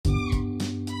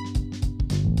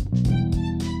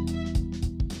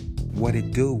What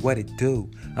it do, what it do?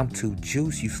 I'm too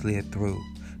juice you slid through.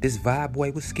 This Vibe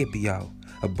Way with Scipio,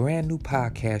 a brand new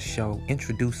podcast show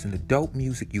introducing the dope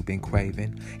music you've been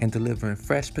craving and delivering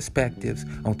fresh perspectives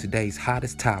on today's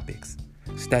hottest topics.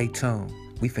 Stay tuned,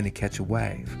 we finna catch a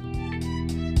wave.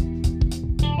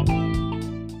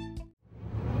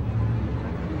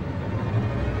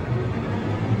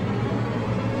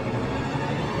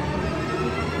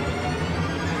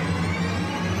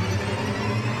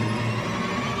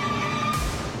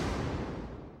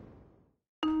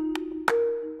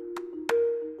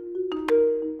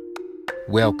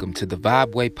 Welcome to the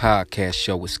Vibe Way podcast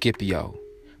show with Scipio.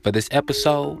 For this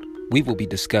episode, we will be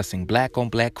discussing black on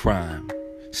black crime.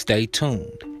 Stay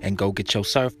tuned and go get your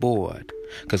surfboard,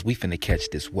 cause we finna catch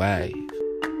this wave.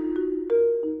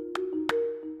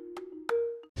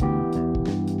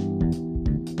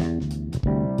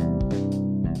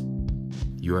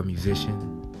 You're a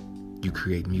musician. You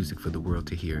create music for the world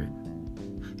to hear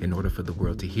it. In order for the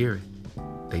world to hear it,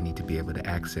 they need to be able to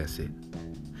access it.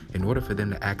 In order for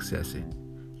them to access it,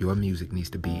 your music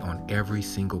needs to be on every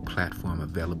single platform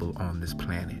available on this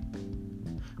planet.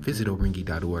 Visit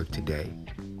Oringi.org today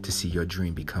to see your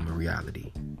dream become a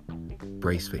reality.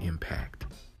 Brace for impact.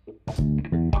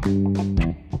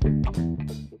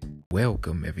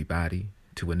 Welcome, everybody,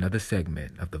 to another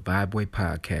segment of the Vibe Way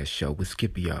podcast show with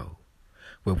Scipio,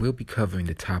 where we'll be covering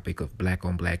the topic of black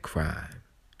on black crime.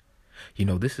 You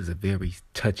know, this is a very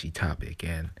touchy topic,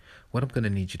 and what I'm going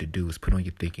to need you to do is put on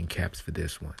your thinking caps for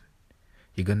this one.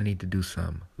 You're going to need to do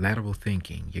some lateral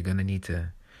thinking. You're going to need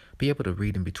to be able to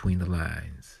read in between the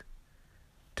lines.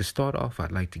 To start off,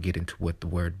 I'd like to get into what the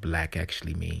word black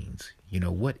actually means. You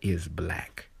know, what is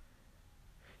black?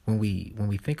 When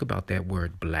we think about that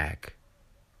word black,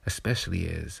 especially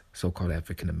as so-called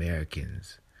African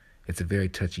Americans, it's a very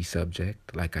touchy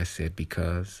subject, like I said,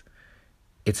 because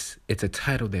it's a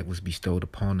title that was bestowed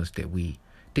upon us that we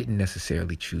didn't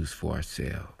necessarily choose for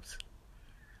ourselves.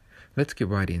 Let's get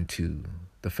right into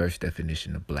the first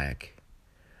definition of black.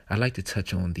 I'd like to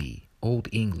touch on the Old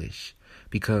English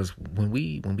because when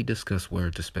we discuss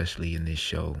words, especially in this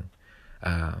show,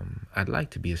 I'd like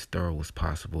to be as thorough as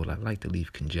possible. I'd like to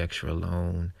leave conjecture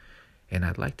alone, and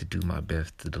I'd like to do my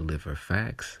best to deliver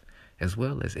facts as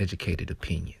well as educated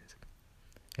opinions.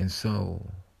 And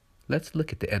so let's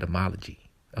look at the etymology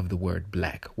of the word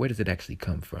black. Where does it actually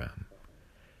come from?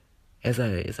 As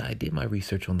I did my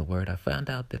research on the word, I found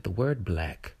out that the word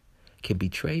black can be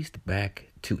traced back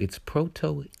to its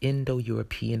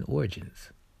Proto-Indo-European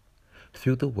origins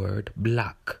through the word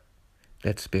blak,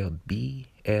 that's spelled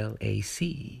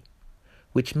B-L-A-C,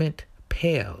 which meant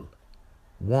pale,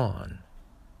 wan,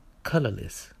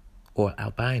 colorless, or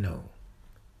albino.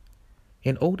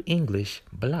 In Old English,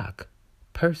 blak,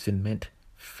 person meant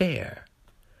fair,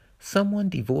 someone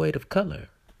devoid of color,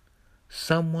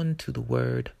 someone to the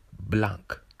word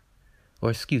blanc,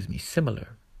 similar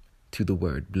to the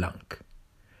word blanc,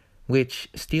 which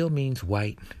still means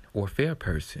white or fair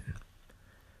person.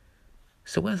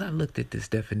 So as I looked at this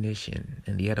definition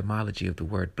and the etymology of the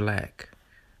word black,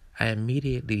 I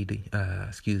immediately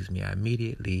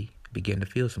began to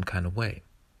feel some kind of way.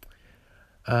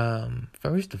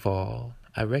 First of all,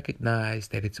 I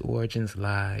recognized that its origins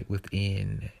lie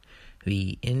within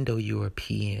the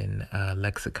Indo-European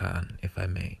lexicon, if I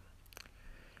may.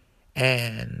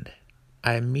 And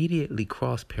I immediately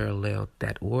cross-paralleled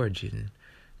that origin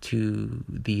to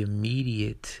the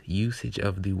immediate usage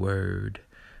of the word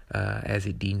as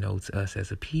it denotes us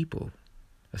as a people,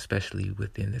 especially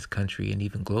within this country and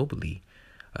even globally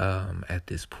at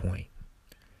this point.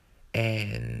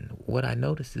 And what I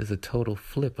noticed is a total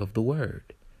flip of the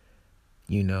word.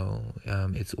 You know,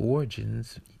 its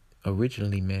origins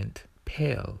originally meant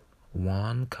pale,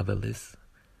 wan, colorless,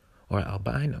 or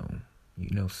albino.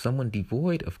 You know, someone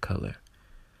devoid of color.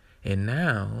 And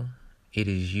now it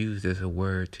is used as a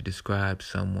word to describe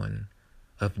someone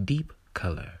of deep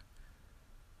color,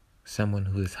 someone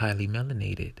who is highly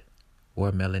melanated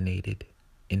or melanated,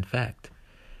 in fact.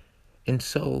 And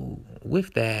so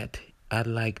with that, I'd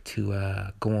like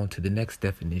to go on to the next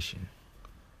definition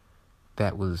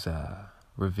that was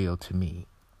revealed to me.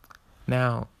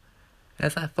 Now,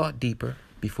 as I thought deeper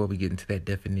before we get into that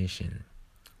definition,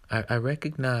 I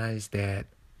recognize that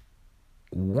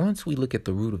once we look at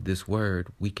the root of this word,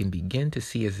 we can begin to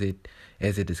see as it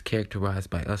is characterized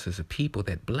by us as a people,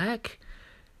 that black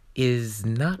is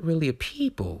not really a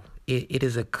people. It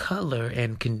is a color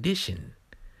and condition.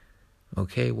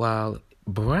 Okay, while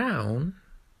brown,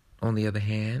 on the other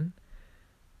hand,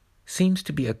 seems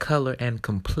to be a color and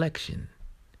complexion.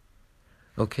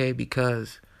 Okay,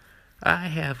 because I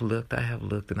have looked,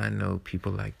 and I know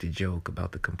people like to joke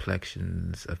about the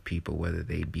complexions of people, whether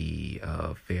they be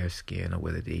of fair skin or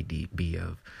whether they be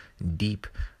of deep,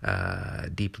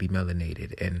 deeply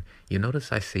melanated. And you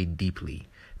notice I say deeply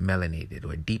melanated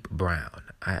or deep brown.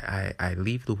 I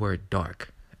leave the word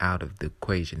dark out of the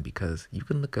equation because you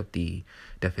can look up the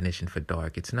definition for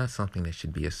dark. It's not something that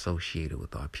should be associated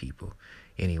with our people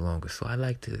any longer. So I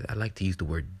like to use the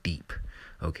word deep.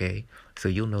 Okay, so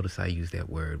you'll notice I use that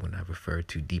word when I refer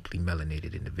to deeply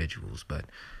melanated individuals, but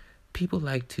people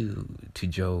like to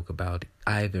joke about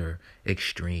either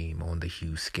extreme on the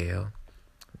hue scale.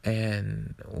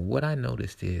 And what I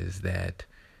noticed is that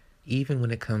even when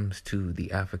it comes to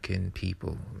the African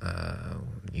people,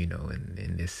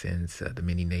 in this sense, the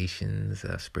many nations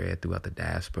spread throughout the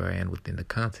diaspora and within the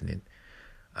continent,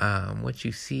 what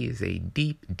you see is a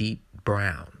deep, deep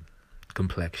brown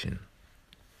complexion,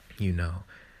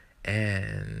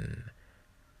 and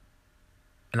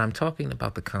I'm talking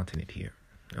about the continent here,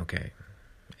 okay?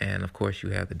 And of course you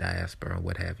have the diaspora and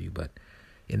what have you, but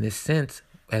in this sense,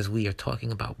 as we are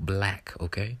talking about black,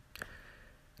 okay?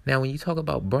 Now, when you talk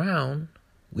about brown,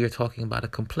 we are talking about a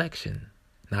complexion,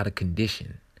 not a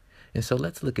condition. And so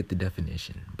let's look at the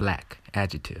definition. Black,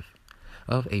 adjective,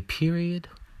 of a period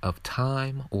of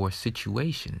time or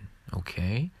situation,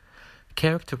 okay,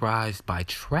 characterized by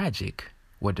tragic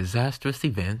or disastrous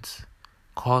events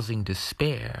causing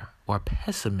despair or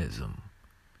pessimism.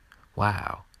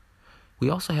 Wow. We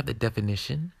also have the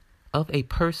definition of a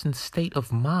person's state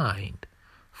of mind,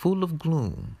 full of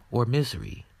gloom or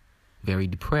misery, very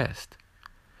depressed.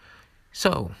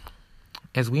 So,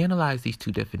 as we analyze these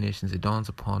two definitions, it dawns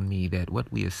upon me that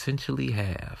what we essentially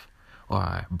have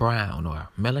are brown or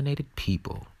melanated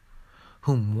people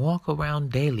whom walk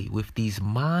around daily with these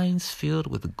minds filled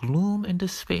with gloom and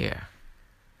despair,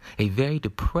 a very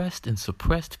depressed and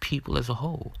suppressed people as a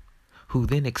whole, who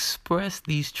then express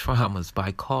these traumas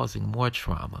by causing more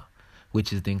trauma,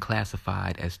 which is then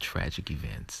classified as tragic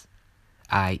events,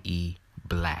 i.e.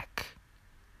 black.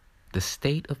 The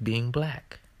state of being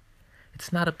black.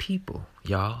 It's not a people,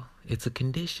 y'all. It's a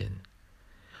condition.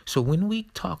 So when we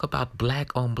talk about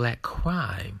black on black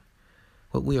crime,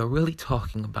 what we are really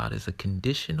talking about is a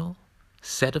conditional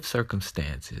set of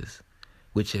circumstances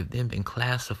which have then been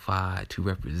classified to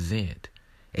represent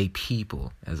a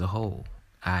people as a whole,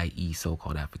 i.e.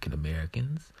 so-called African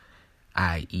Americans,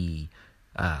 i.e.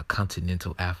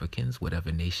 Continental Africans,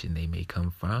 whatever nation they may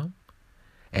come from.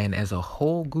 And as a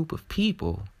whole group of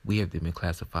people, we have been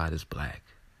classified as black.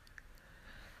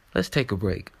 Let's take a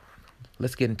break.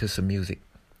 Let's get into some music.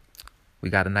 We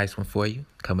got a nice one for you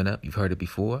coming up. You've heard it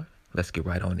before. Let's get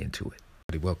right on into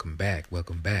it. Welcome back.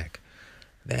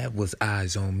 That was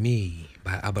Eyes on Me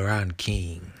by Abaran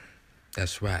King.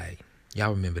 That's right.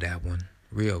 Y'all remember that one.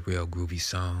 Real groovy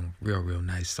song. Real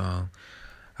nice song.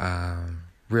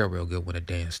 Real good one to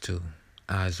dance to.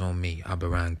 Eyes on Me,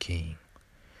 Abaran King.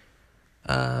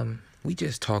 We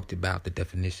just talked about the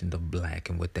definition of black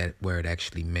and what that word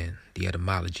actually meant, the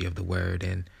etymology of the word,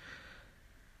 and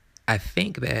I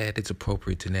think that it's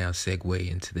appropriate to now segue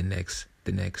into the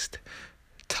next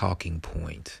talking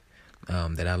point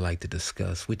that I'd like to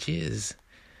discuss, which is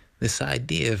this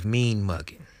idea of mean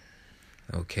mugging.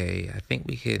 Okay, I think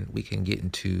we can get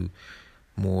into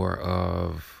more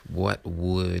of what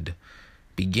would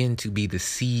begin to be the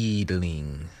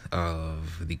seedling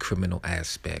of the criminal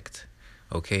aspect.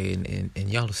 Okay, and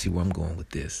y'all will see where I'm going with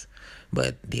this.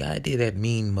 But the idea that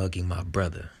mean mugging my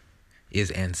brother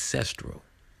is ancestral.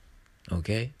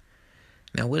 Okay?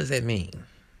 Now, what does that mean?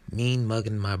 Mean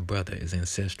mugging my brother is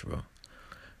ancestral.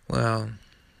 Well,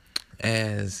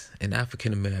 as an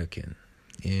African American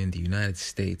in the United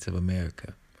States of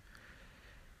America,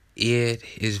 it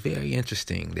is very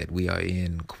interesting that we are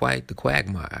in quite the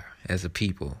quagmire as a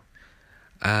people.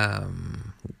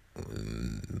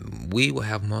 We will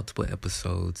have multiple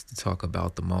episodes to talk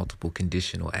about the multiple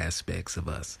conditional aspects of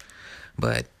us.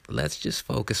 But let's just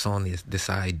focus on this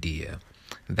idea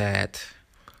that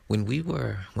when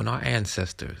our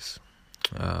ancestors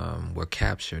were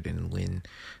captured and when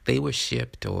they were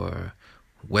shipped, or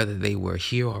whether they were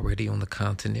here already on the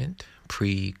continent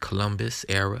pre-Columbus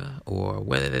era, or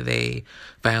whether they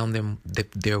found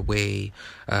their way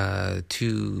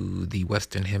to the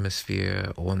Western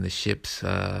Hemisphere on the ships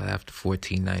after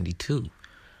 1492.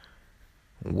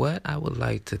 What I would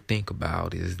like to think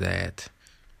about is that,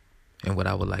 and what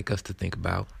I would like us to think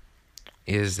about,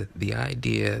 is the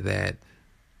idea that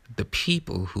the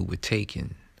people who were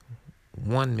taken,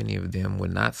 many of them were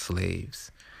not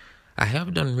slaves. I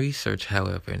have done research,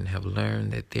 however, and have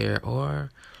learned that there are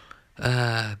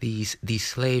these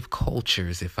slave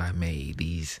cultures, if I may,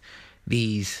 these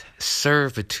these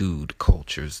servitude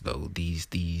cultures, though, these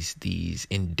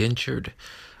indentured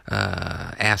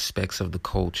aspects of the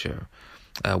culture.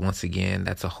 Once again,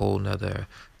 that's a whole nother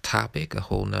topic, a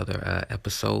whole nother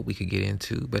episode we could get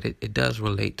into, but it does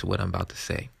relate to what I'm about to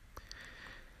say.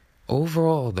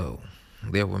 Overall, though,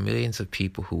 there were millions of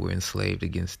people who were enslaved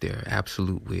against their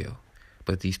absolute will,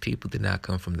 but these people did not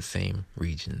come from the same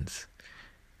regions.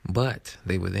 But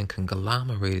they were then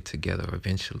conglomerated together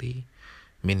eventually.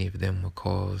 Many of them were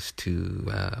caused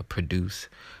to produce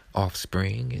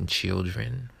offspring and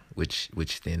children, which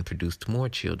then produced more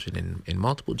children, and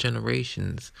multiple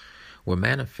generations were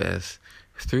manifest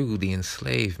through the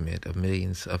enslavement of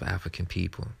millions of African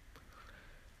people.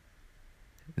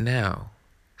 Now,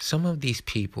 some of these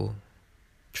people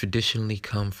traditionally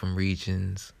come from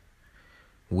regions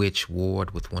which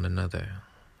warred with one another.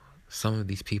 Some of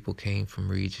these people came from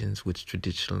regions which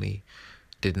traditionally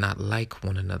did not like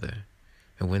one another.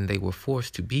 And when they were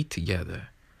forced to be together,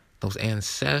 those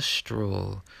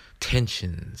ancestral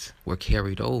tensions were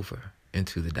carried over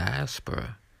into the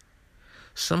diaspora.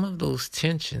 Some of those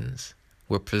tensions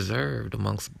were preserved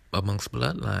amongst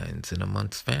bloodlines and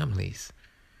amongst families,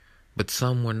 but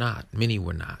some were not. Many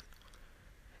were not.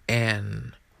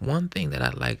 And one thing that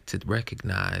I'd like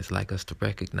us to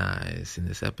recognize in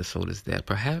this episode is that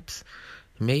perhaps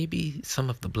maybe some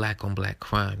of the black on black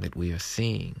crime that we are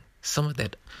seeing, some of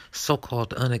that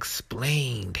so-called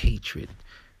unexplained hatred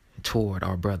toward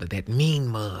our brother, that mean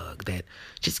mug that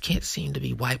just can't seem to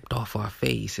be wiped off our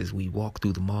face as we walk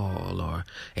through the mall or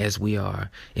as we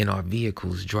are in our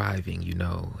vehicles driving,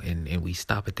 and we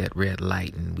stop at that red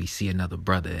light and we see another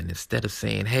brother, and instead of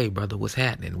saying, "Hey brother, what's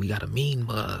happening? We got a mean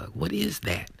mug. What is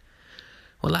that?"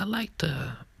 Well, I like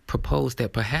to propose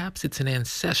that perhaps it's an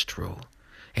ancestral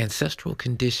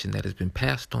condition that has been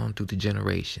passed on through the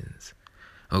generations.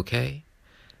 Okay?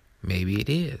 Maybe it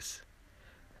is.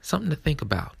 Something to think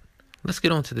about. Let's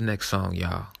get on to the next song,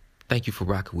 y'all. Thank you for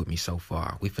rocking with me so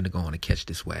far. We finna go on and catch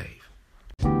this wave.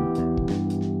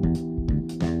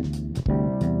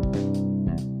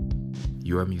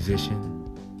 You're a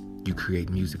musician. You create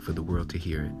music for the world to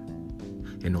hear it.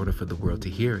 In order for the world to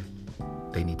hear it,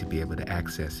 they need to be able to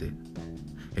access it.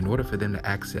 In order for them to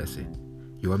access it,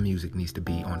 your music needs to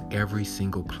be on every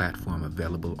single platform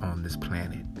available on this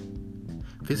planet.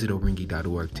 Visit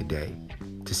Oringi.org today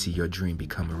to see your dream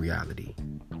become a reality.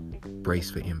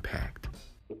 Brace for impact.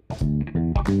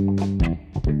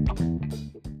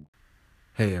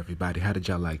 Hey everybody, how did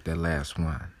y'all like that last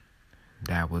one?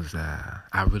 That was I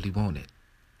Really Want It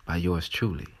by yours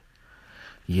truly.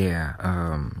 Yeah,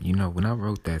 when I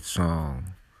wrote that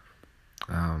song,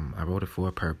 I wrote it for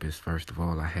a purpose. First of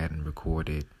all, I hadn't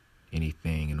recorded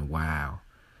anything in a while,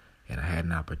 and I had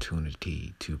an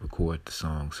opportunity to record the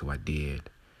song, so I did.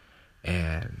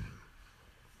 And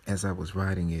as I was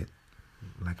writing it,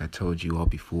 like I told you all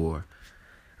before,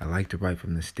 I like to write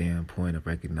from the standpoint of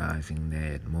recognizing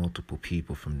that multiple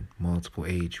people from multiple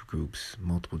age groups,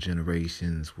 multiple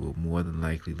generations will more than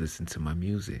likely listen to my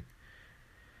music.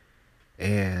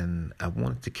 And I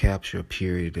wanted to capture a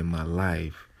period in my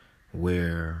life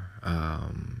where,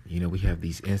 we have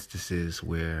these instances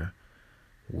where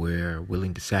we're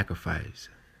willing to sacrifice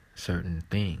certain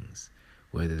things,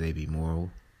 whether they be moral,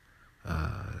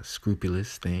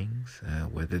 scrupulous things,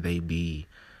 whether they be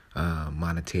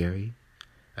monetary,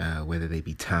 whether they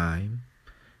be time.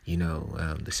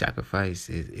 The sacrifice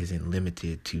isn't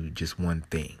limited to just one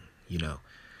thing,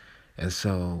 and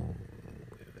so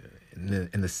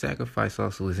and the sacrifice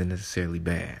also isn't necessarily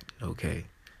bad. Okay,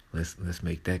 let's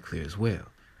make that clear as well.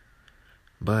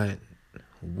 But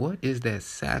what is that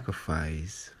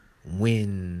sacrifice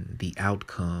when the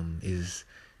outcome is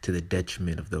to the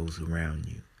detriment of those around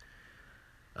you?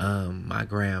 My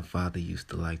grandfather used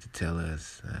to like to tell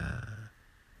us,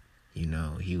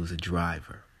 he was a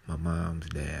driver. My mom's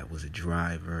dad was a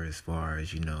driver as far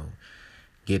as,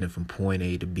 getting from point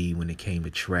A to B when it came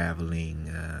to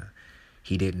traveling.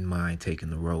 He didn't mind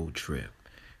taking the road trip.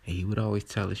 And he would always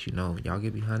tell us, y'all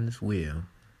get behind this wheel.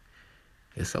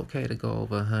 It's okay to go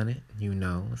over 100,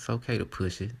 It's okay to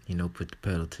push it, put the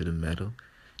pedal to the metal.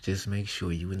 Just make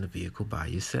sure you in the vehicle by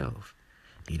yourself.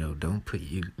 Don't put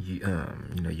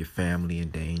your family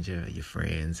in danger, your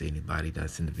friends, anybody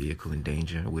that's in the vehicle in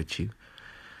danger with you.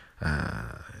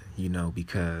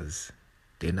 Because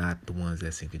they're not the ones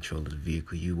that's in control of the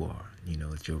vehicle. You are.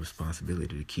 It's your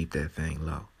responsibility to keep that thing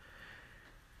low.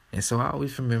 And so I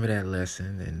always remember that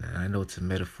lesson, and I know it's a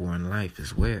metaphor in life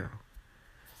as well.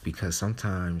 Because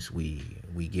sometimes we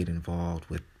get involved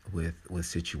with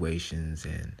situations,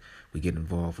 and we get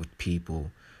involved with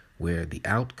people where the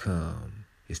outcome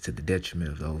is to the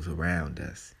detriment of those around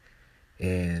us.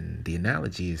 And the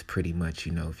analogy is pretty much,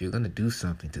 if you're going to do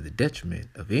something to the detriment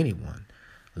of anyone,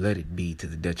 let it be to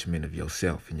the detriment of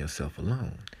yourself and yourself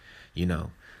alone,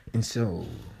 And so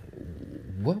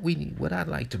what I'd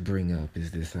like to bring up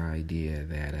is this idea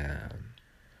that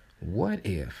what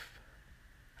if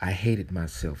I hated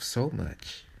myself so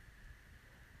much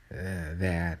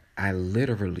that I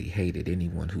literally hated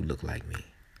anyone who looked like me?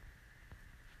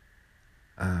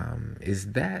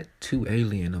 Is that too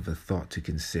alien of a thought to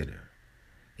consider?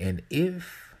 And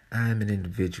if I'm an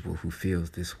individual who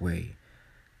feels this way,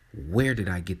 where did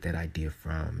I get that idea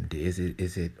from? Is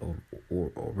it or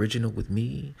original with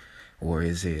me, or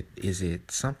is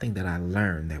it something that I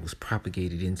learned that was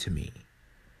propagated into me?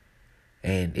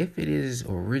 And if it is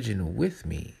original with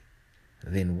me,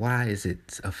 then why is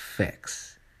its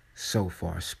effects so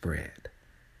far spread?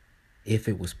 If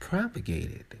it was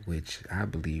propagated, which I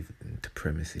believe to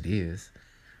premise it is,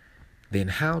 then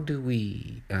how do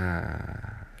we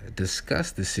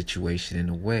discuss the situation in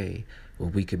a way where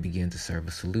we could begin to serve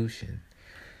a solution?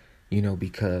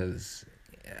 Because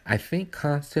I think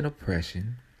constant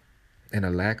oppression and a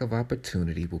lack of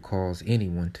opportunity will cause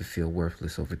anyone to feel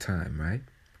worthless over time, right?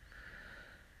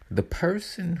 The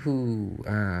person who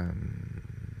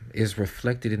is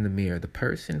reflected in the mirror, the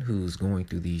person who's going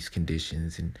through these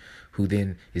conditions and who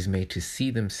then is made to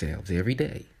see themselves every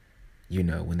day,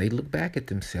 when they look back at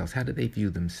themselves, how do they view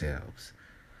themselves?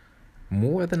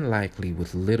 More than likely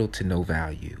with little to no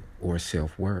value or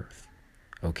self-worth,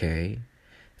 okay?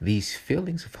 These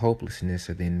feelings of hopelessness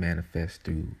are then manifest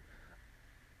through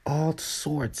all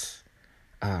sorts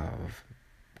of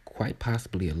quite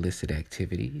possibly illicit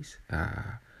activities,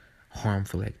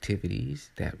 harmful activities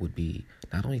that would be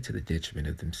not only to the detriment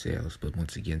of themselves, but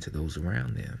once again to those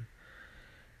around them.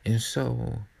 And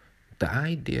so the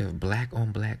idea of black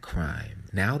on black crime,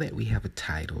 now that we have a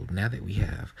title, now that we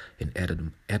have an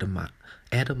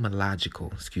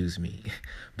etymological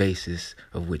basis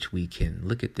of which we can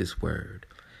look at this word,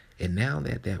 and now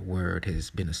that that word has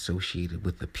been associated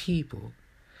with the people,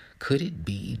 could it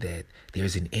be that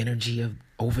there's an energy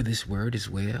over this word as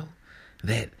well,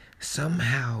 that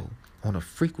somehow on a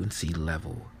frequency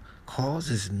level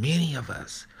causes many of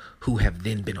us who have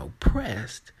then been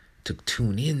oppressed to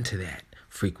tune into that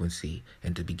frequency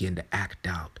and to begin to act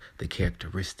out the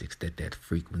characteristics that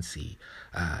frequency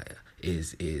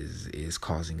is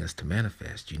causing us to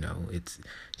manifest? It's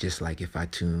just like if I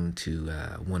tune to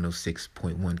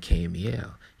 106.1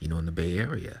 KMEL, in the Bay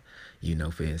Area,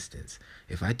 for instance,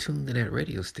 if I tune to that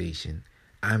radio station,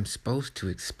 I'm supposed to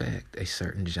expect a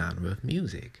certain genre of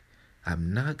music.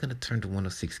 I'm not going to turn to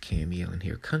 106 KMEL and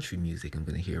hear country music. I'm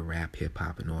going to hear rap,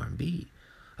 hip-hop, and R&B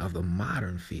of the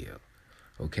modern feel,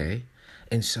 okay?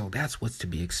 And so that's what's to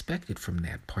be expected from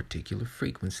that particular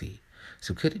frequency.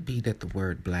 So could it be that the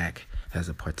word black has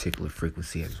a particular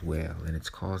frequency as well, and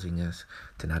it's causing us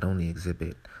to not only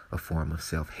exhibit a form of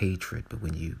self-hatred, but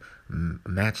when you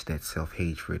match that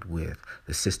self-hatred with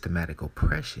the systematic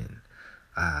oppression,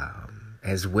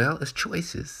 as well as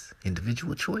choices,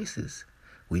 individual choices,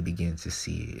 we begin to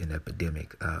see an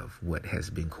epidemic of what has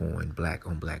been coined black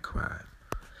on black crime.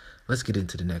 Let's get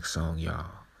into the next song,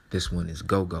 y'all. This one is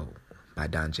Go Go by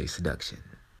Don J Seduction.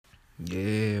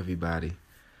 Yeah, everybody.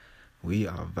 We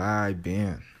are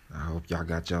vibing. I hope y'all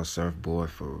got y'all surfboard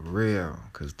for real,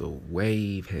 because the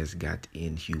wave has got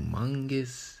in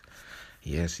humongous.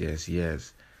 Yes.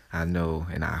 I know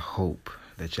and I hope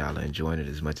that y'all are enjoying it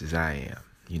as much as I am.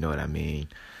 You know what I mean?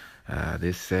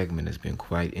 This segment has been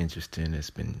quite interesting. It's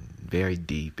been very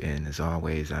deep. And as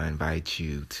always, I invite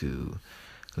you to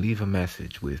leave a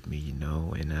message with me,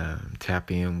 and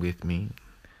tap in with me.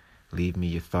 Leave me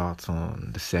your thoughts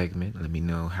on the segment. Let me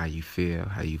know how you feel,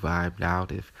 how you vibed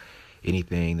out. If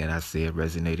anything that I said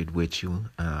resonated with you,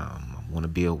 I want to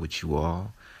build with you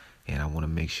all. And I want to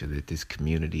make sure that this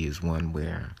community is one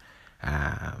where,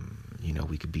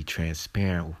 we could be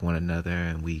transparent with one another,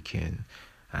 and we can,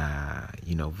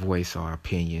 voice our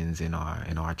opinions and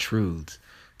our truths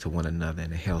to one another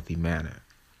in a healthy manner.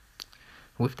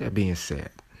 With that being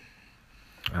said,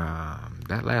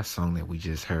 that last song that we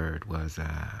just heard was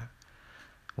a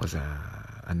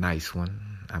nice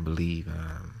one. I believe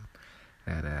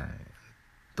that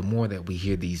the more that we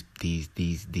hear these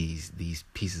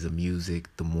pieces of music,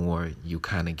 the more you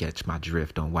kind of get my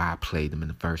drift on why I played them in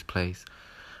the first place.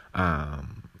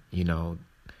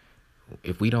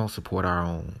 If we don't support our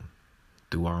own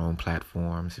through our own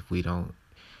platforms, if we don't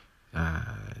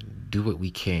do what we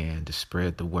can to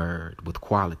spread the word with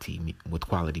quality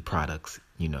products,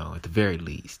 at the very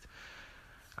least,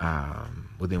 well,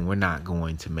 then we're not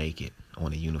going to make it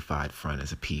on a unified front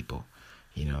as a people,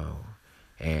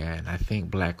 And I think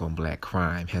black on black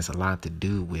crime has a lot to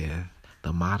do with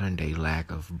the modern day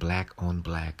lack of black on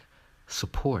black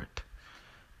support.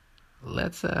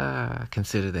 Let's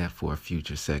consider that for a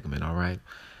future segment, all right?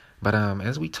 But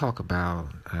as we talk about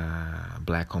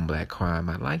black on black crime,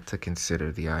 I'd like to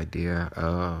consider the idea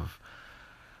of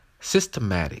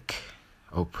systematic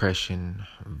oppression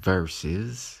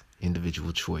versus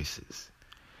individual choices.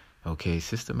 Okay,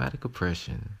 systematic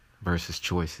oppression versus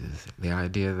choices. The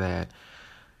idea that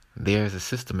there's a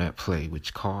system at play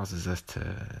which causes us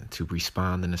to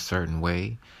respond in a certain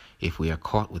way. If we are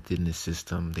caught within this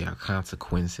system, there are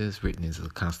consequences written into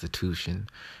the Constitution,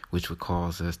 which would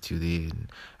cause us to then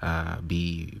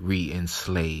be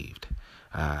re-enslaved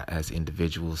as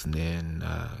individuals, and then,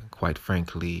 quite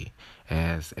frankly,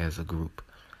 as a group.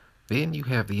 Then you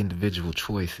have the individual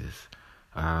choices.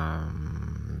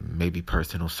 Maybe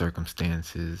personal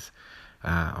circumstances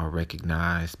are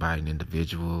recognized by an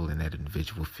individual, and that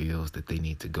individual feels that they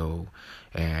need to go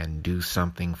and do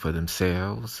something for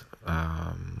themselves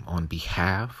on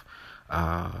behalf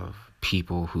of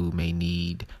people who may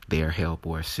need their help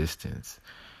or assistance.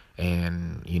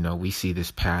 And, we see this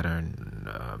pattern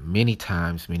many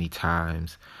times,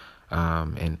 and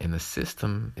the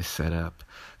system is set up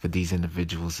for these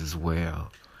individuals as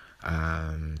well,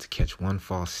 to catch one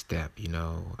false step,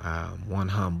 one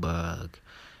humbug,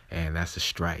 and that's a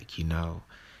strike,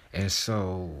 And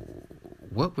so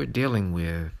what we're dealing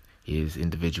with is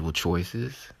individual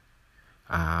choices,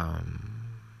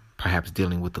 perhaps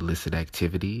dealing with illicit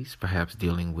activities, perhaps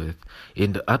dealing with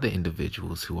other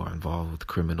individuals who are involved with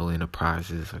criminal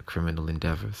enterprises or criminal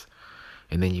endeavors.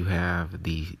 And then you have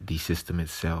the system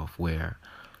itself where,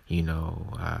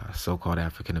 so-called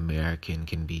African American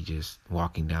can be just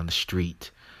walking down the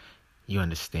street, you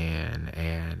understand,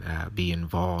 and be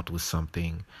involved with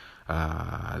something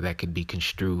that could be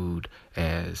construed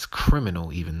as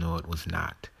criminal, even though it was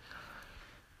not.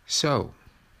 So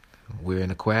we're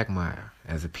in a quagmire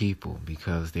as a people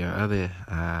because there are other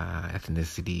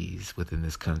ethnicities within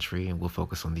this country, and we'll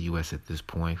focus on the U.S. at this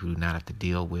point, who do not have to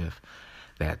deal with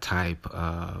that type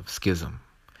of schism.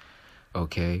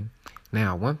 Okay?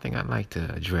 Now, one thing I'd like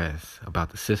to address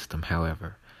about the system,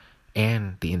 however,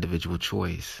 and the individual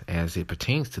choice as it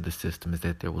pertains to the system, is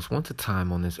that there was once a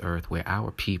time on this earth where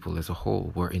our people as a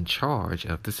whole were in charge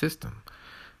of the system.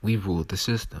 We ruled the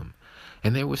system.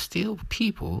 And there were still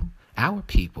people, our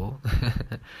people,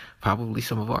 probably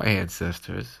some of our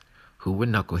ancestors, who were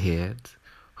knuckleheads,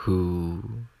 who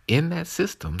in that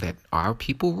system that our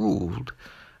people ruled,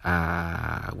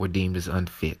 were deemed as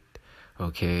unfit.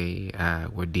 Okay,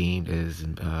 were deemed as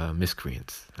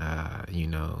miscreants,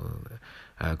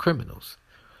 criminals.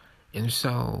 And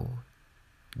so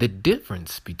the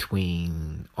difference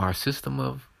between our system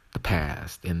of the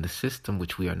past and the system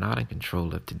which we are not in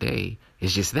control of today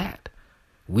is just that.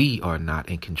 We are not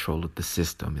in control of the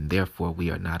system, and therefore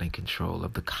we are not in control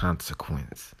of the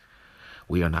consequence.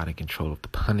 We are not in control of the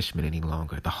punishment any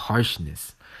longer, the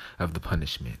harshness of the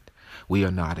punishment. We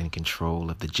are not in control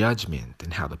of the judgment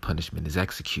and how the punishment is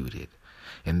executed.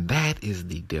 And that is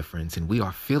the difference. And we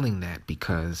are feeling that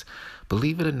because,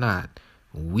 believe it or not,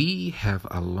 we have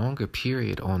a longer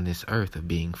period on this earth of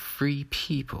being free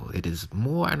people. It is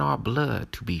more in our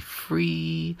blood to be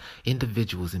free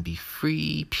individuals and be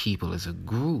free people as a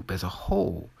group, as a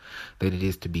whole, than it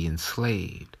is to be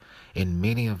enslaved. And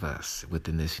many of us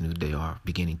within this new day are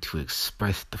beginning to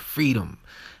express the freedom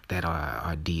that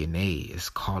our DNA is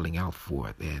calling out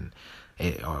for. And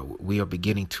we are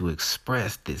beginning to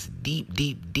express this deep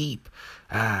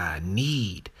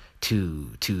need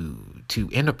to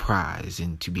enterprise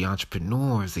and to be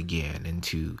entrepreneurs again and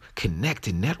to connect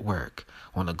and network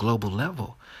on a global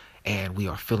level. And we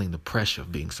are feeling the pressure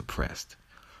of being suppressed.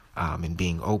 And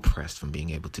being oppressed from being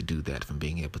able to do that, from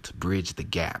being able to bridge the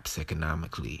gaps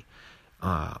economically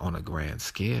on a grand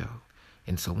scale.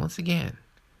 And so once again,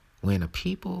 when a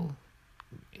people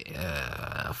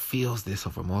feels this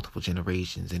over multiple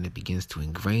generations and it begins to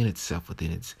ingrain itself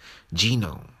within its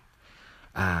genome,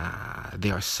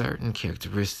 there are certain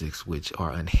characteristics which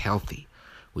are unhealthy,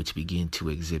 which begin to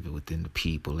exhibit within the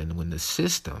people. And when the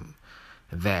system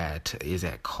that is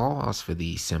at cause for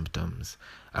these symptoms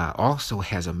also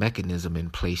has a mechanism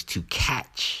in place to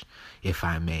catch, if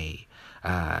I may,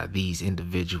 these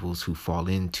individuals who fall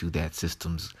into that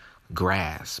system's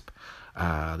grasp,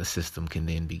 the system can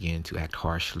then begin to act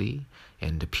harshly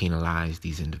and to penalize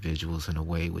these individuals in a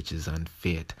way which is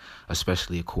unfit,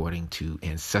 especially according to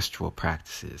ancestral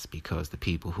practices, because the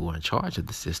people who are in charge of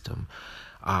the system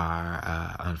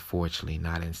are unfortunately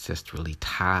not ancestrally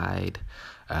tied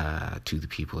to the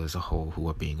people as a whole who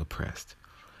are being oppressed.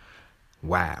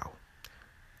 Wow.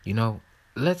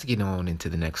 let's get on into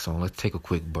the next song. Let's take a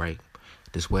quick break.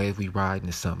 This wave we riding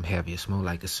is something heavy. It's more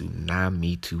like a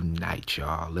tsunami tonight,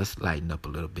 y'all. Let's lighten up a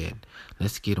little bit.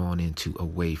 Let's get on into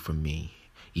Away From Me.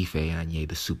 Ife Anye,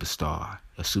 the superstar.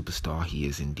 A superstar he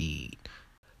is indeed.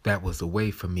 That was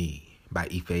Away From Me by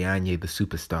Ife Anye, the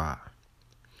superstar.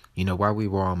 You know, while we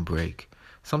were on break,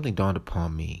 something dawned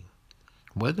upon me.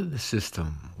 Whether the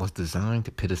system was designed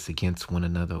to pit us against one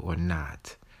another or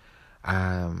not,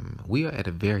 we are at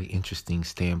a very interesting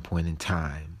standpoint in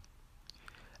time.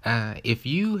 If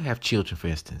you have children, for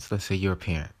instance, let's say you're a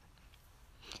parent,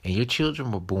 and your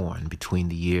children were born between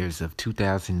the years of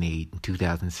 2008 and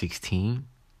 2016,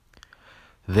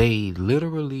 they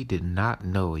literally did not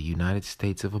know a United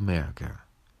States of America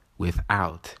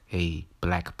without a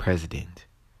black president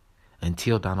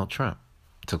until Donald Trump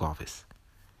took office.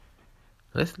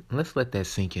 Let's let that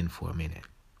sink in for a minute.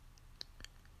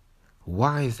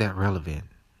 Why is that relevant?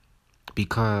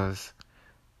 Because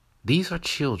these are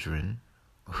children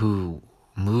who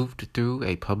moved through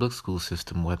a public school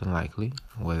system, more than likely,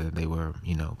 whether they were,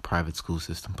 private school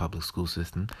system, public school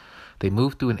system. They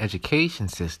moved through an education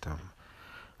system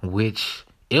which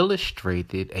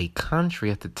illustrated a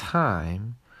country at the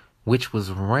time which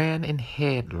was ran and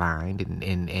headlined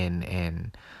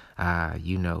and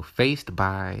faced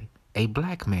by a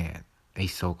black man, a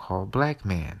so-called black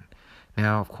man.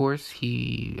 Now, of course,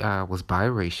 he was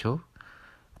biracial,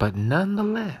 but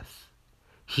nonetheless,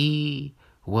 he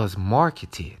was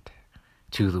marketed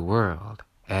to the world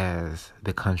as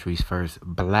the country's first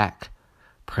black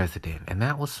president. And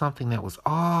that was something that was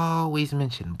always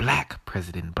mentioned, black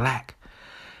president, black.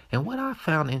 And what I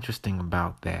found interesting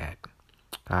about that,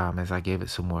 as I gave it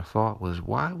some more thought, was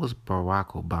why was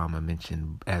Barack Obama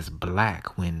mentioned as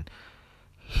black when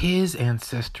his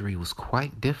ancestry was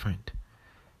quite different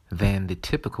than the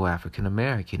typical African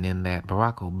American, in that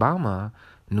Barack Obama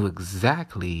knew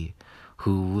exactly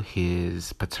who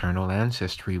his paternal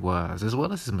ancestry was, as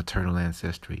well as his maternal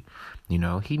ancestry.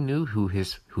 He knew who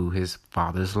his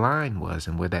father's line was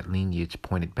and where that lineage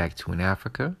pointed back to in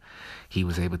Africa. He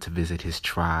was able to visit his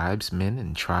tribesmen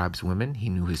and tribeswomen. He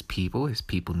knew his people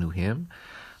knew him.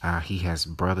 He has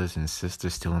brothers and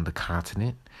sisters still on the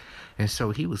continent. And so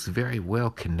he was very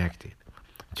well connected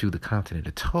to the continent,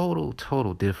 a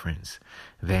total difference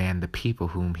than the people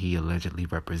whom he allegedly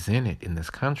represented in this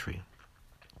country.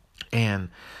 And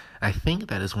I think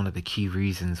that is one of the key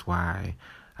reasons why,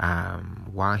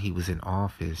 while he was in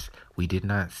office, we did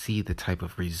not see the type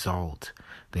of result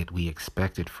that we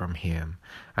expected from him.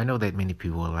 I know that many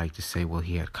people would like to say, well,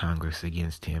 he had Congress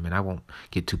against him, and I won't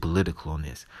get too political on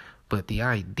this. But the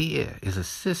idea is a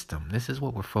system. This is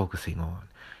what we're focusing on.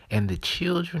 And the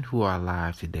children who are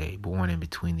alive today, born in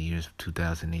between the years of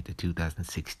 2008 to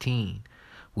 2016,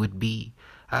 would be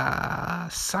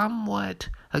somewhat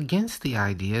against the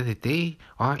idea that they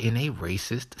are in a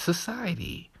racist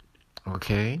society.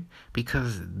 Okay?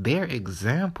 Because their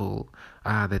example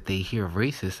that they hear of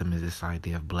racism is this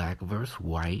idea of black versus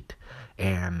white.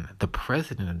 And the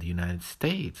president of the United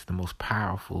States, the most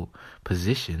powerful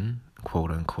position,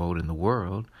 quote unquote, in the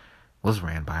world, was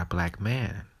ran by a black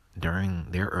man during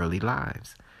their early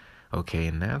lives. Okay,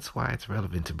 and that's why it's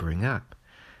relevant to bring up.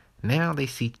 Now they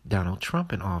see Donald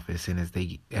Trump in office, and as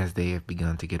they have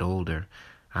begun to get older,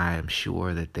 I am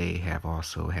sure that they have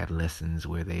also had lessons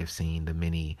where they have seen the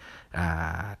many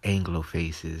Anglo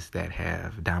faces that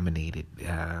have dominated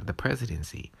the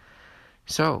presidency.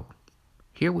 So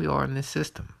here we are in this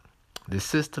system. This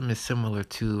system is similar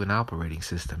to an operating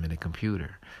system in a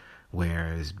computer,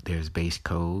 where there's base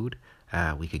code.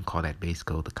 We can call that base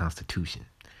code the Constitution.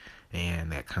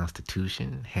 And that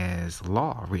Constitution has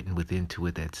law written within to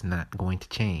it that's not going to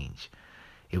change.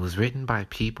 It was written by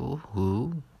people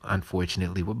who,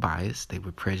 unfortunately, were biased. They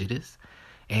were prejudiced.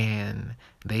 And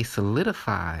they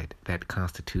solidified that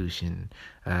Constitution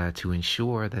to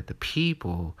ensure that the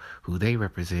people who they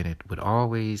represented would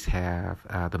always have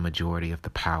the majority of the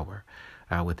power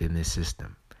within this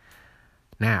system.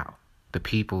 Now, the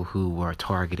people who were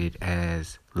targeted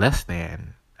as less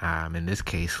than, in this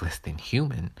case, less than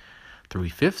human,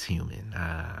 3/5 human,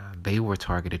 they were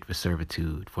targeted for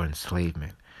servitude, for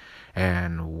enslavement.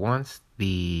 And once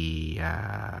the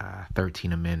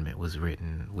 13th Amendment was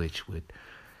written, which would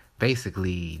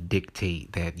basically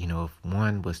dictate that, if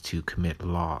one was to commit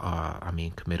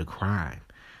a crime,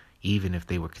 even if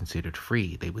they were considered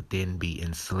free, they would then be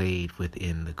enslaved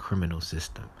within the criminal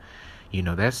system.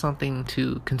 That's something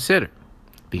to consider,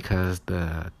 because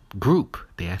the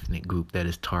ethnic group that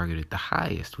is targeted the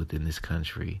highest within this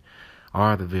country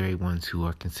are the very ones who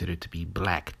are considered to be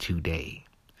black today.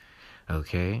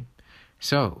 Okay?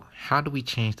 So, how do we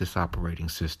change this operating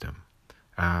system?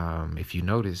 If you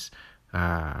notice,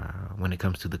 when it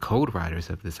comes to the code writers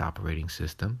of this operating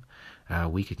system,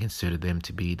 we could consider them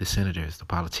to be the senators, the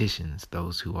politicians,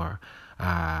 those who are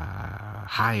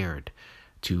hired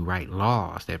to write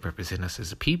laws that represent us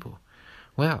as a people.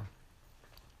 Well,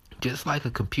 just like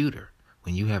a computer,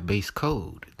 when you have base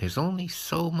code, there's only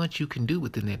so much you can do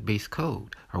within that base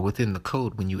code or within the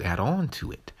code when you add on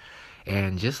to it.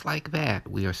 And just like that,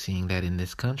 we are seeing that in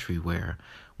this country where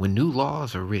when new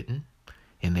laws are written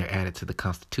and they're added to the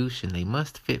Constitution, they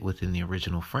must fit within the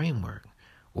original framework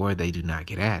or they do not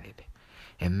get added.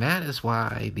 And that is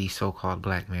why the so-called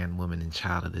black man, woman, and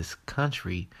child of this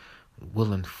country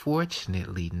will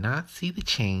unfortunately not see the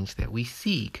change that we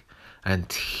seek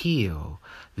until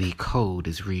the code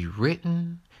is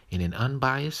rewritten in an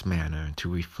unbiased manner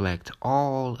to reflect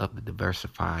all of the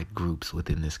diversified groups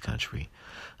within this country.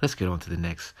 Let's get on to the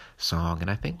next song, and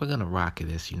I think we're gonna rock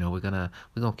this. We're gonna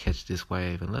catch this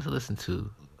wave, and let's listen to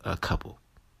a couple.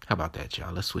 How about that,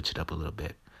 y'all? Let's switch it up a little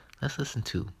bit. Let's listen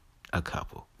to a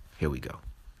couple. Here we go.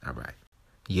 All right.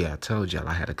 Yeah, I told y'all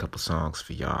I had a couple songs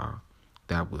for y'all.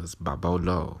 That was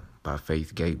Babolo by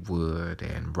Faith Gatewood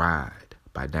and Ride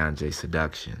by Don J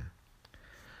Seduction.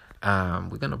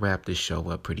 We're going to wrap this show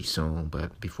up pretty soon,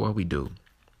 but before we do,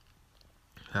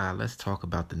 let's talk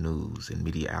about the news and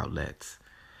media outlets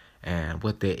and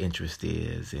what their interest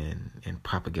is in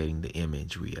propagating the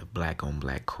imagery of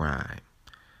black-on-black crime.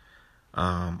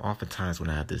 Oftentimes when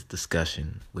I have this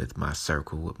discussion with my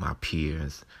circle, with my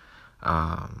peers,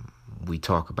 we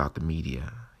talk about the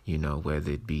media,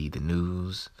 whether it be the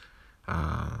news,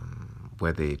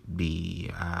 whether it be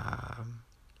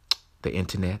the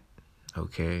internet,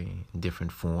 okay,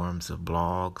 different forms of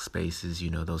blog spaces,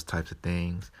 those types of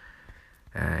things,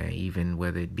 even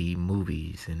whether it be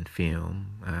movies and film,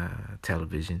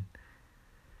 television.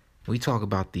 We talk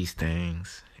about these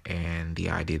things and the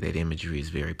idea that imagery is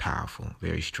very powerful,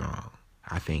 very strong.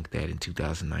 I think that in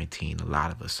 2019, a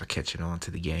lot of us are catching on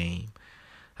to the game,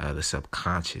 the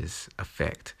subconscious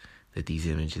effect that these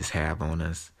images have on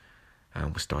us.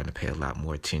 We're starting to pay a lot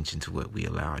more attention to what we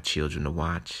allow our children to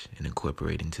watch and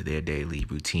incorporate into their daily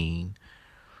routine.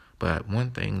 But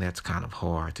one thing that's kind of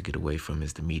hard to get away from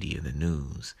is the media, the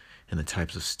news, and the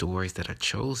types of stories that are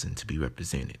chosen to be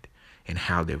represented and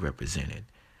how they're represented.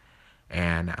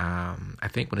 And I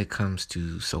think when it comes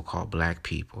to so-called black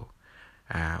people,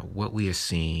 what we are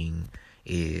seeing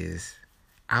is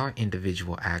our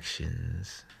individual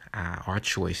actions, our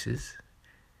choices,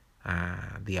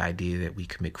 the idea that we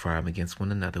commit crime against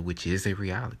one another, which is a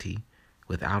reality,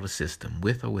 without a system,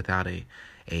 with or without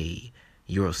a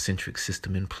Eurocentric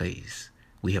system in place.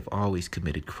 We have always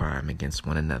committed crime against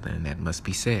one another, and that must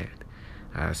be said,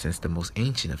 since the most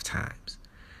ancient of times.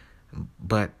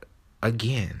 But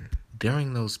again,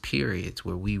 during those periods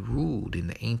where we ruled in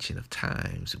the ancient of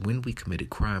times, when we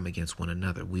committed crime against one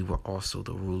another, we were also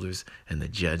the rulers and the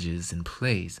judges in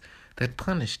place that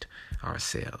punished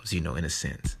ourselves, in a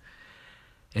sense.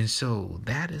 And so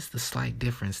that is the slight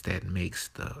difference that makes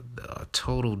the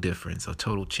total difference, a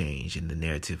total change in the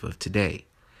narrative of today.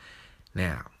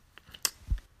 Now,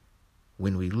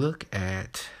 when we look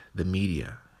at the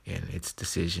media and its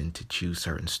decision to choose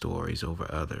certain stories over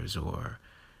others, or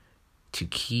to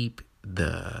keep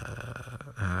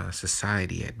the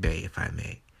society at bay, if I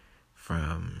may,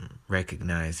 from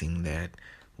recognizing that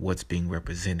what's being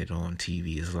represented on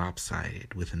TV is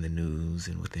lopsided within the news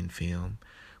and within film,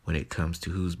 when it comes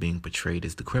to who's being portrayed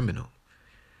as the criminal.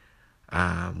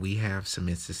 We have some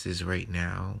instances right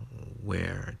now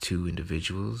where two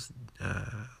individuals,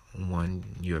 one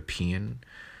European,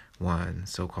 one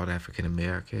so-called African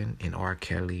American, and R.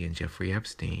 Kelly and Jeffrey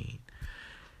Epstein,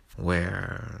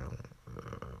 where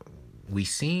we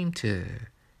seem to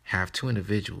have two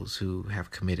individuals who have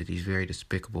committed these very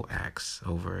despicable acts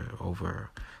over a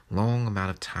long amount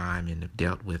of time and have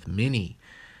dealt with many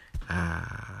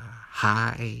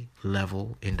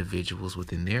high-level individuals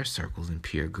within their circles and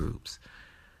peer groups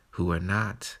who are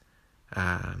not,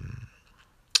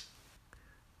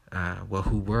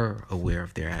 who were aware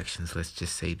of their actions, let's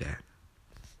just say that.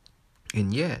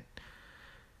 And yet,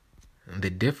 the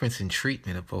difference in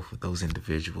treatment of both of those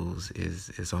individuals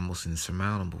is almost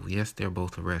insurmountable. Yes, they're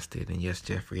both arrested, and yes,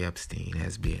 Jeffrey Epstein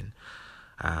has been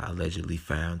allegedly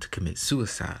found to commit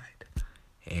suicide.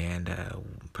 And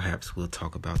perhaps we'll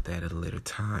talk about that at a later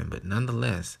time. But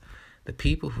nonetheless, the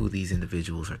people who these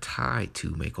individuals are tied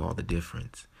to make all the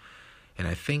difference. And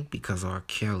I think because R.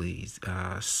 Kelly's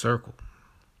circle,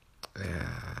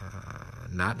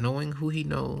 not knowing who he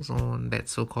knows on that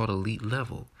so-called elite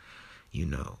level,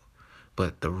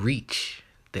 but the reach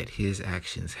that his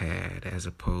actions had as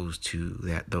opposed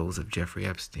to those of Jeffrey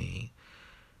Epstein,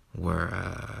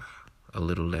 were a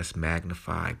little less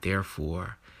magnified.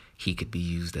 Therefore, he could be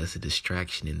used as a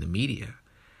distraction in the media,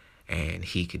 and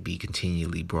he could be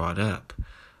continually brought up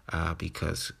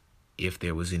because if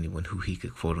there was anyone who he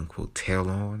could quote unquote tell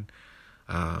on,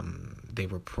 they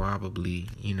were probably,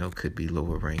 could be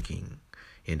lower ranking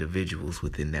individuals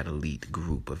within that elite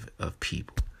group of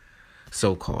people,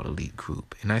 so-called elite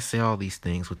group. And I say all these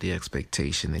things with the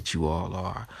expectation that you all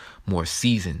are more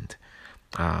seasoned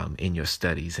in your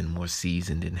studies and more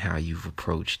seasoned in how you've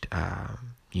approached,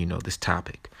 this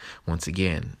topic. Once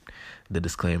again, the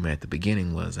disclaimer at the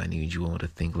beginning was I need you all to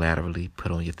think laterally,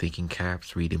 put on your thinking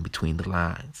caps, read in between the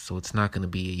lines. So it's not going to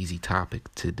be an easy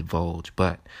topic to divulge,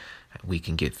 but we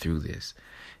can get through this.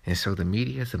 And so the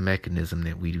media is a mechanism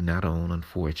that we do not own,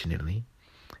 unfortunately,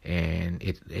 and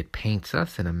it paints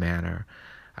us in a manner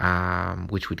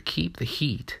which would keep the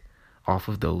heat off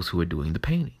of those who are doing the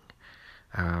painting.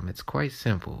 It's quite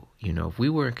simple. If we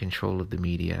were in control of the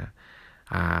media,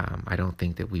 I don't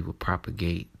think that we would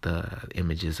propagate the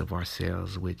images of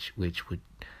ourselves which would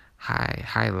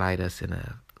highlight us in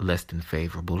a less than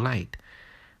favorable light.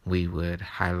 We would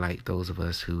highlight those of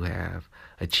us who have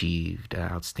achieved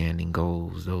outstanding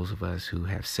goals, those of us who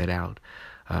have set out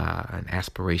an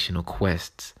aspirational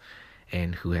quests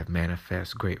and who have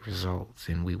manifest great results.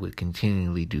 And we would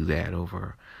continually do that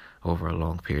over a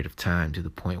long period of time, to the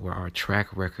point where our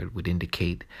track record would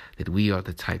indicate that we are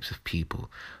the types of people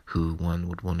who one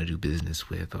would want to do business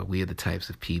with, or we are the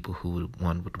types of people who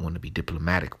one would want to be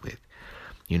diplomatic with,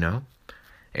 And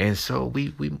so we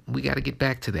got to get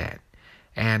back to that.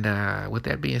 And with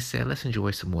that being said, let's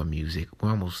enjoy some more music.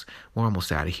 We're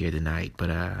almost out of here tonight, but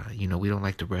we don't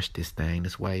like to rush this thing.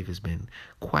 This wave has been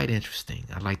quite interesting.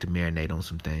 I'd like to marinate on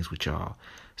some things with y'all.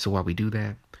 So while we do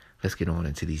that, let's get on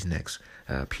into these next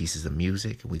pieces of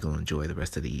music, and we're going to enjoy the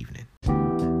rest of the evening.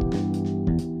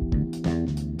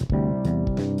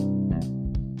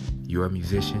 You're a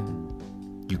musician.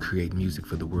 You create music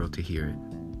for the world to hear it.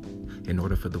 In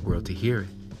order for the world to hear it,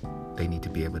 they need to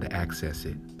be able to access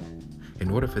it. In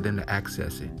order for them to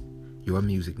access it, your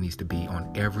music needs to be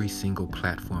on every single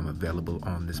platform available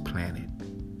on this planet.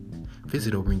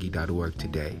 Visit Oringi.org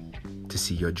today to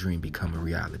see your dream become a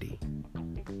reality.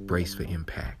 Brace for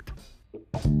impact.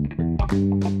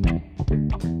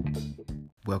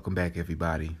 Welcome back,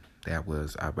 everybody. That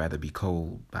was I'd Rather Be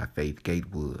Cold by Faith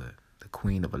Gatewood, the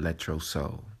queen of electro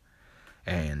soul,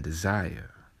 and Desire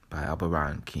by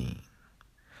Albaran King,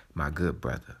 my good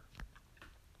brother.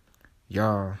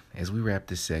 Y'all, as we wrap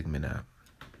this segment up,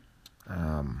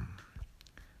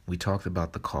 we talked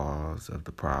about the cause of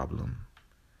the problem.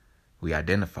 We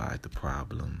identified the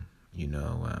problem.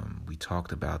 We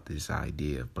talked about this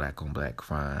idea of black on black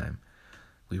crime.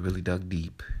 We really dug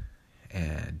deeply,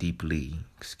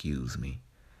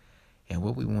 And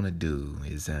what we want to do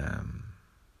is, I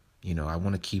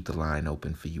want to keep the line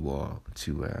open for you all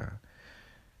to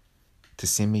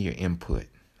send me your input.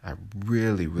 I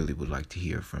really, really would like to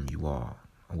hear from you all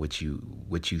on what you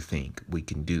think we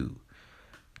can do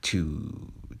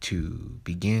to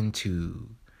begin to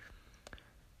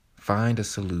find a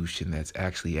solution that's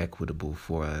actually equitable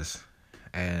for us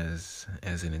as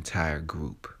an entire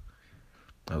group.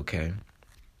 Okay?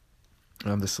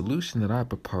 The solution that I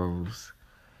propose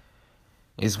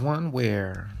is one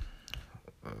where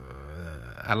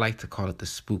I like to call it the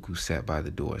spook who sat by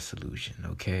the door solution.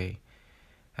 Okay?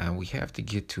 We have to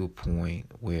get to a point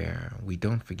where we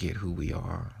don't forget who we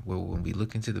are, where when we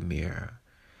look into the mirror,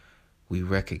 we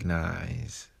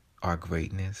recognize our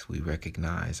greatness, we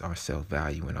recognize our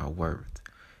self-value and our worth,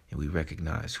 and we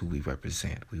recognize who we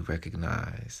represent. We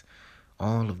recognize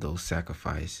all of those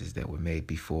sacrifices that were made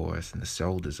before us and the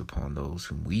shoulders upon those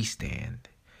whom we stand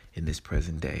in this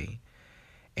present day.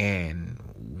 And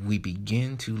we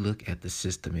begin to look at the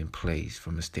system in place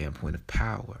from a standpoint of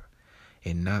power,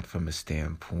 and not from a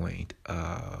standpoint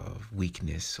of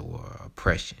weakness or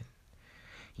oppression.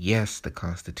 Yes, the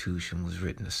Constitution was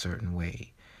written a certain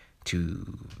way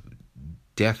to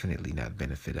definitely not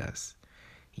benefit us.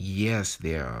 Yes,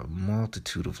 there are a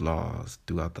multitude of laws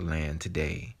throughout the land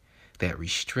today that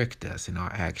restrict us in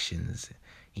our actions.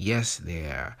 Yes,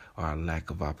 there are a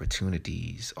lack of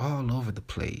opportunities all over the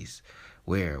place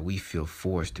where we feel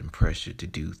forced and pressured to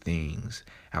do things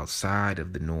outside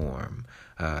of the norm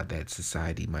that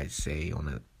society might say on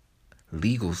a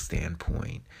legal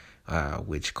standpoint,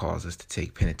 which cause us to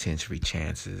take penitentiary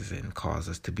chances and cause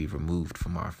us to be removed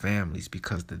from our families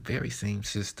because the very same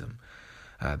system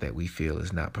that we feel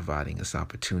is not providing us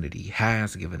opportunity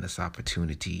has given us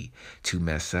opportunity to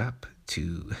mess up,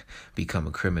 to become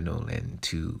a criminal, and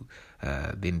to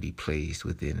then be placed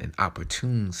within an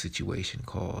opportune situation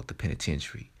called the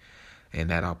penitentiary. And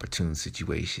that opportune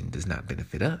situation does not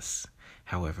benefit us,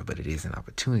 however, but it is an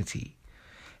opportunity.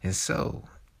 And so,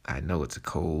 I know it's a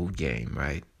cold game,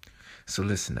 right? So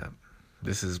listen up.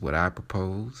 This is what I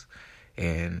propose,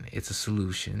 and it's a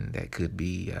solution that could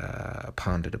be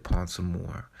pondered upon some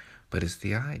more. But it's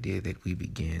the idea that we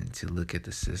begin to look at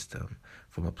the system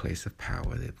from a place of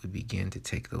power, that we begin to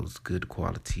take those good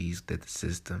qualities that the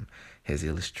system has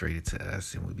illustrated to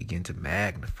us, and we begin to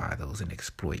magnify those and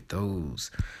exploit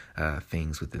those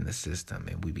things within the system.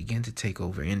 And we begin to take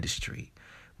over industry.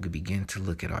 We begin to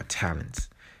look at our talents.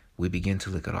 We begin to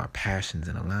look at our passions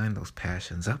and align those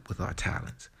passions up with our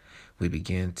talents. We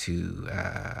begin to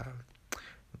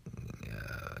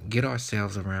get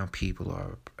ourselves around people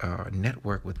or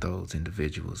network with those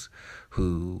individuals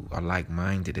who are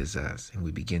like-minded as us, and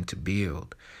we begin to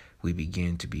build. We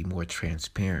begin to be more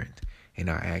transparent in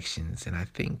our actions. And I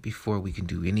think before we can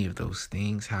do any of those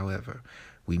things, however,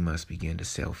 we must begin to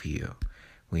self-heal.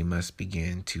 We must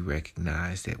begin to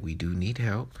recognize that we do need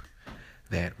help,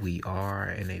 that we are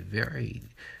in a very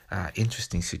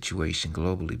interesting situation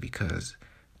globally, because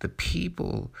the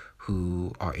people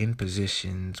who are in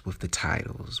positions with the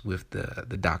titles, with the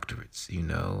doctorates,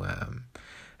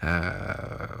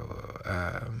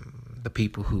 the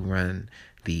people who run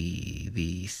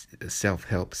the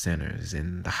self-help centers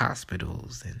and the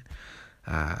hospitals and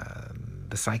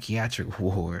the psychiatric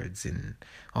wards and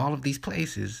all of these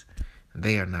places,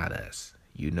 they are not us,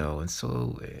 and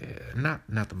so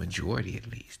not the majority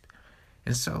at least.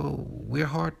 And so we're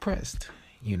hard pressed,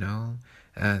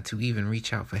 to even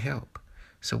reach out for help.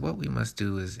 So what we must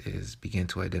do is begin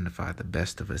to identify the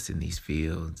best of us in these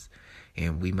fields,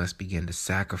 and we must begin to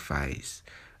sacrifice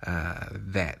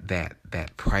that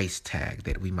price tag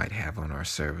that we might have on our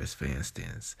service. For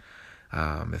instance,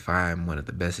 if I'm one of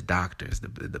the best doctors,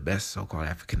 the best so-called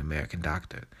African-American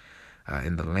doctor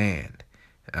in the land,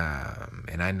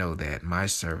 and I know that my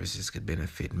services could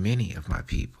benefit many of my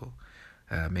people,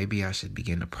 maybe I should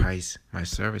begin to price my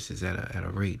services at a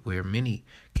rate where many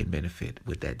can benefit.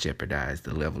 Would that jeopardize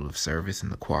the level of service and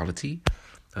the quality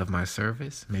of my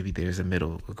service? Maybe there's a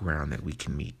middle ground that we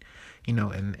can meet,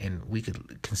 and we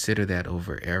could consider that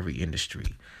over every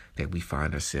industry that we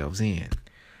find ourselves in.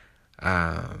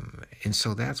 And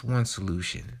so that's one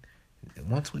solution.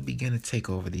 Once we begin to take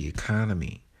over the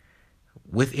economy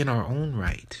within our own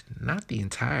right, not the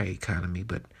entire economy,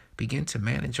 but begin to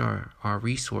manage our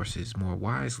resources more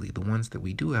wisely, the ones that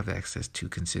we do have access to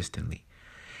consistently,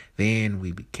 then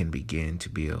we can begin to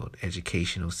build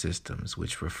educational systems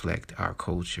which reflect our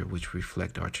culture, which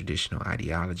reflect our traditional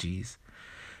ideologies.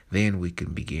 Then we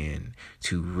can begin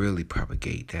to really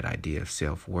propagate that idea of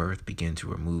self-worth, begin to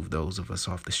remove those of us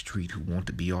off the street who want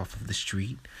to be off of the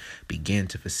street, begin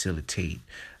to facilitate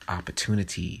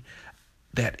opportunity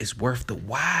that is worth the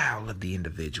while of the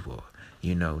individual.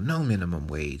 No minimum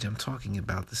wage. I'm talking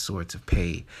about the sorts of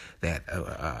pay that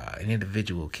an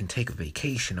individual can take a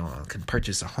vacation on, can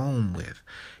purchase a home with,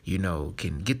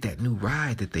 can get that new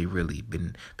ride that they really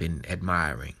been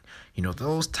admiring.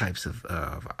 Those types of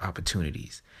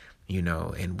opportunities,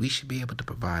 and we should be able to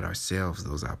provide ourselves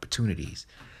those opportunities.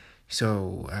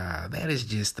 So that is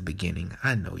just the beginning.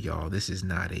 I know, y'all, this is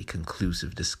not a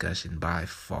conclusive discussion by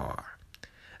far.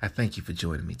 I thank you for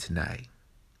joining me tonight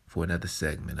for another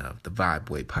segment of the Vibe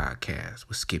Way Podcast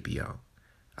with Scipio.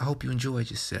 I hope you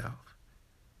enjoyed yourself.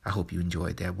 I hope you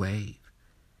enjoyed that wave.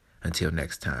 Until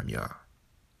next time, y'all.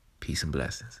 Peace and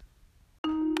blessings.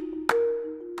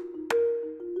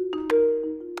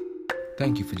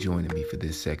 Thank you for joining me for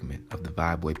this segment of the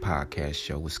Vibe Way Podcast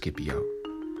show with Scipio.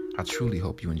 I truly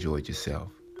hope you enjoyed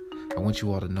yourself. I want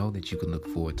you all to know that you can look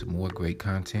forward to more great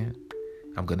content.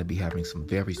 I'm going to be having some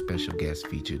very special guests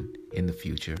featured in the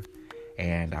future,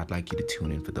 and I'd like you to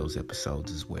tune in for those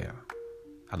episodes as well.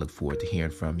 I look forward to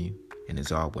hearing from you, and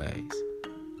as always,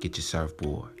 get your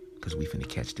surfboard, because we finna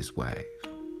catch this wave.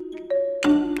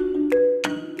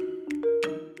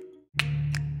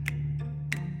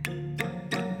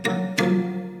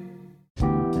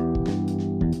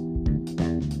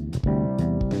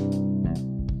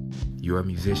 You're a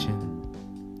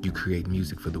musician. You create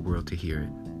music for the world to hear it.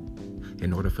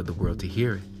 In order for the world to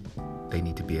hear it, they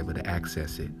need to be able to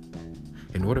access it.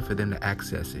 In order for them to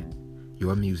access it,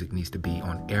 your music needs to be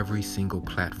on every single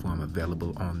platform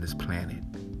available on this planet.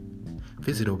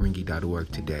 Visit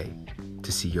Oringi.org today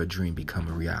to see your dream become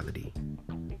a reality.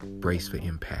 Brace for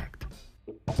impact.